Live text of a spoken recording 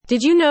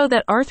Did you know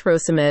that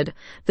Arthrosamid,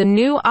 the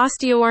new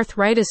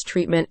osteoarthritis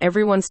treatment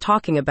everyone's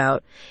talking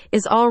about,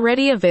 is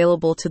already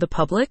available to the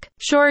public?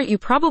 Sure, you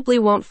probably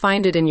won't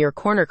find it in your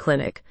corner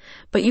clinic,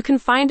 but you can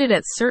find it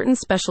at certain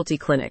specialty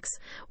clinics,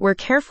 where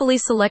carefully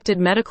selected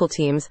medical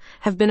teams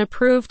have been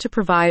approved to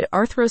provide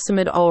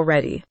Arthrosamid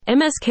already.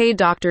 MSK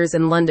Doctors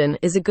in London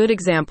is a good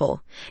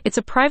example. It's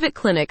a private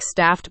clinic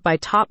staffed by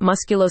top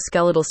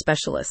musculoskeletal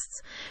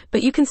specialists,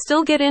 but you can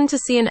still get in to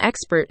see an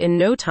expert in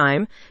no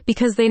time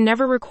because they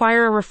never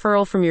require a referral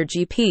from your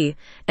GP,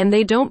 and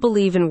they don't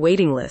believe in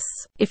waiting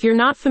lists. If you're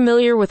not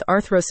familiar with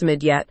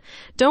Arthrosamid yet,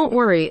 don't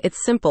worry,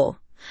 it's simple.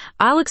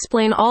 I'll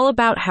explain all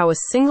about how a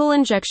single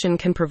injection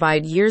can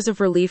provide years of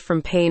relief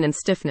from pain and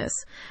stiffness.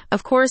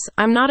 Of course,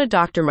 I'm not a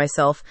doctor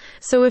myself,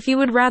 so if you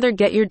would rather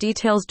get your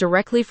details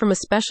directly from a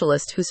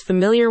specialist who's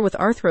familiar with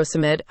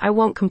Arthrosamid, I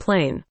won't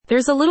complain.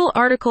 There's a little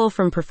article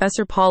from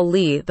Professor Paul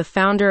Lee, the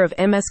founder of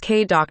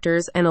MSK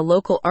Doctors and a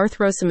local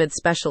Arthrosamid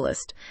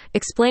specialist,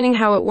 explaining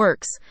how it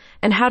works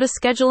and how to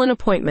schedule an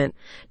appointment.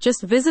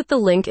 Just visit the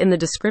link in the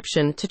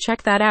description to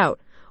check that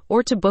out,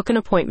 or to book an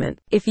appointment.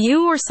 If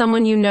you or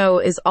someone you know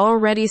is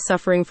already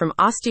suffering from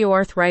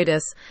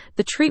osteoarthritis,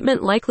 the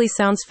treatment likely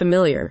sounds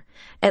familiar,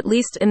 at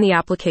least in the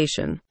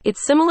application.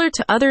 It's similar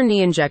to other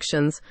knee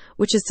injections,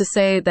 which is to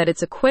say that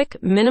it's a quick,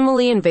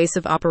 minimally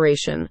invasive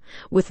operation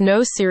with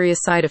no serious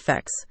side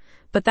effects.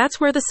 But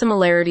that's where the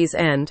similarities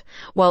end.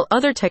 While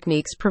other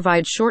techniques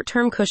provide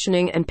short-term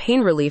cushioning and pain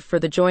relief for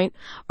the joint,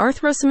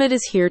 Arthrosamid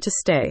is here to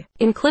stay.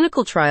 In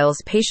clinical trials,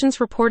 patients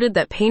reported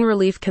that pain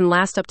relief can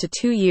last up to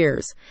 2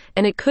 years,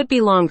 and it could be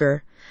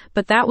longer,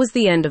 but that was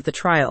the end of the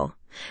trial.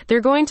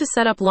 They're going to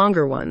set up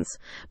longer ones,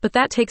 but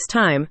that takes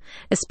time,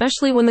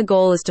 especially when the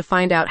goal is to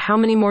find out how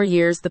many more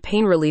years the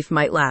pain relief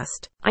might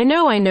last. I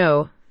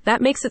know. That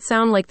makes it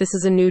sound like this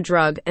is a new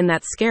drug, and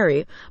that's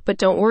scary, but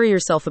don't worry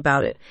yourself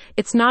about it.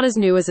 It's not as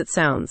new as it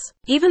sounds.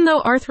 Even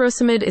though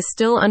Arthrosamid is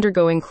still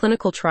undergoing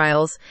clinical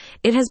trials,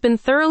 it has been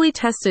thoroughly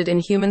tested in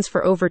humans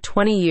for over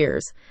 20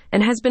 years,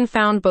 and has been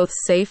found both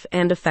safe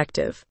and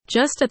effective.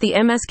 Just at the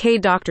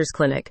MSK Doctors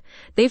Clinic,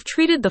 they've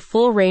treated the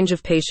full range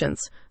of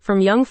patients, from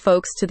young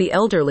folks to the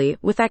elderly,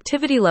 with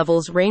activity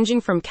levels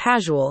ranging from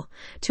casual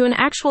to an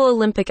actual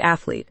Olympic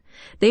athlete.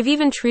 They've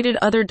even treated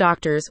other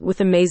doctors with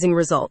amazing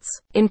results.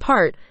 In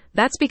part,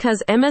 that's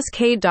because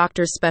MSK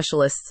Doctors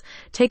specialists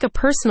take a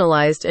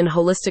personalized and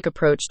holistic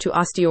approach to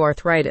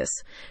osteoarthritis,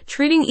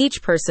 treating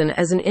each person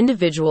as an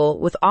individual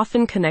with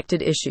often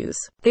connected issues.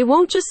 They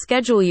won't just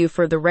schedule you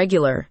for the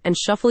regular and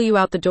shuffle you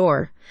out the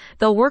door.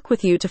 They'll work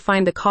with you to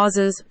find the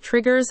causes,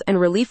 triggers, and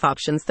relief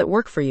options that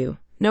work for you,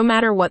 no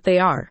matter what they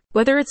are.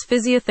 Whether it's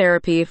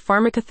physiotherapy,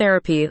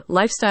 pharmacotherapy,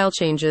 lifestyle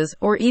changes,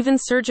 or even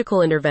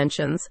surgical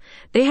interventions,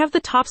 they have the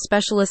top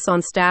specialists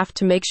on staff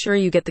to make sure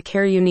you get the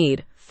care you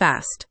need,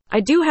 fast. I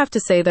do have to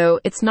say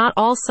though, it's not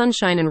all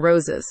sunshine and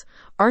roses.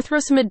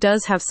 Arthrosamid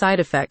does have side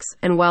effects,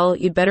 and well,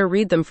 you'd better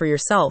read them for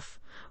yourself.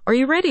 Are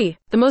you ready?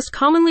 The most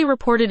commonly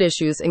reported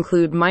issues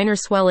include minor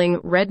swelling,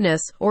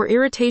 redness, or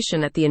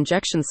irritation at the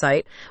injection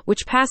site,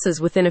 which passes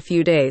within a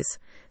few days.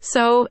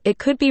 So, it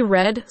could be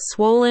red,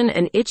 swollen,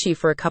 and itchy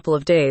for a couple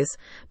of days,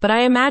 but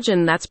I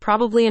imagine that's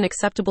probably an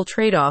acceptable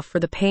trade-off for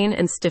the pain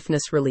and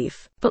stiffness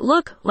relief. But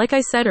look, like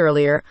I said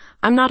earlier,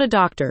 I'm not a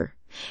doctor.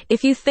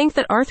 If you think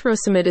that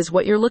Arthrosamid is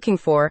what you're looking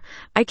for,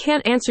 I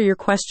can't answer your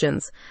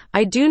questions.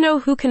 I do know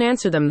who can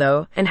answer them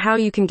though, and how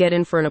you can get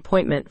in for an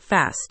appointment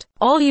fast.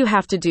 All you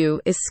have to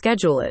do is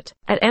schedule it.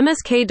 At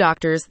MSK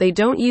Doctors, they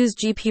don't use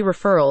GP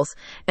referrals,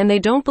 and they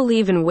don't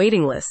believe in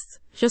waiting lists.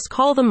 Just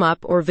call them up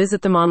or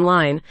visit them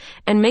online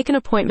and make an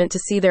appointment to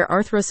see their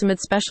Arthrosamid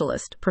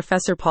specialist,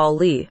 Professor Paul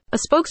Lee. A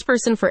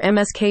spokesperson for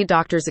MSK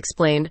Doctors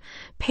explained,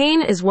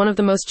 "Pain is one of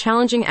the most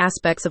challenging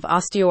aspects of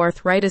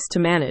osteoarthritis to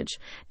manage.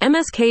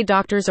 MSK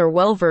doctors are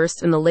well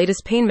versed in the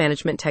latest pain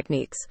management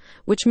techniques,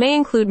 which may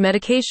include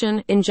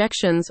medication,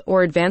 injections,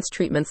 or advanced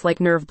treatments like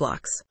nerve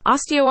blocks.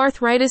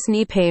 Osteoarthritis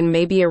knee pain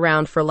may be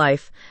around for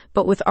life,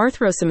 but with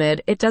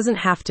Arthrosamid, it doesn't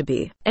have to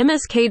be.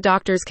 MSK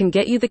Doctors can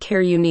get you the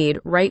care you need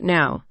right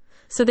now,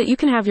 so that you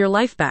can have your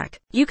life back."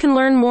 You can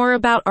learn more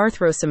about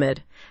Arthrosamid,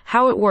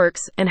 how it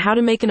works, and how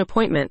to make an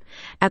appointment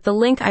at the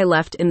link I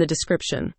left in the description.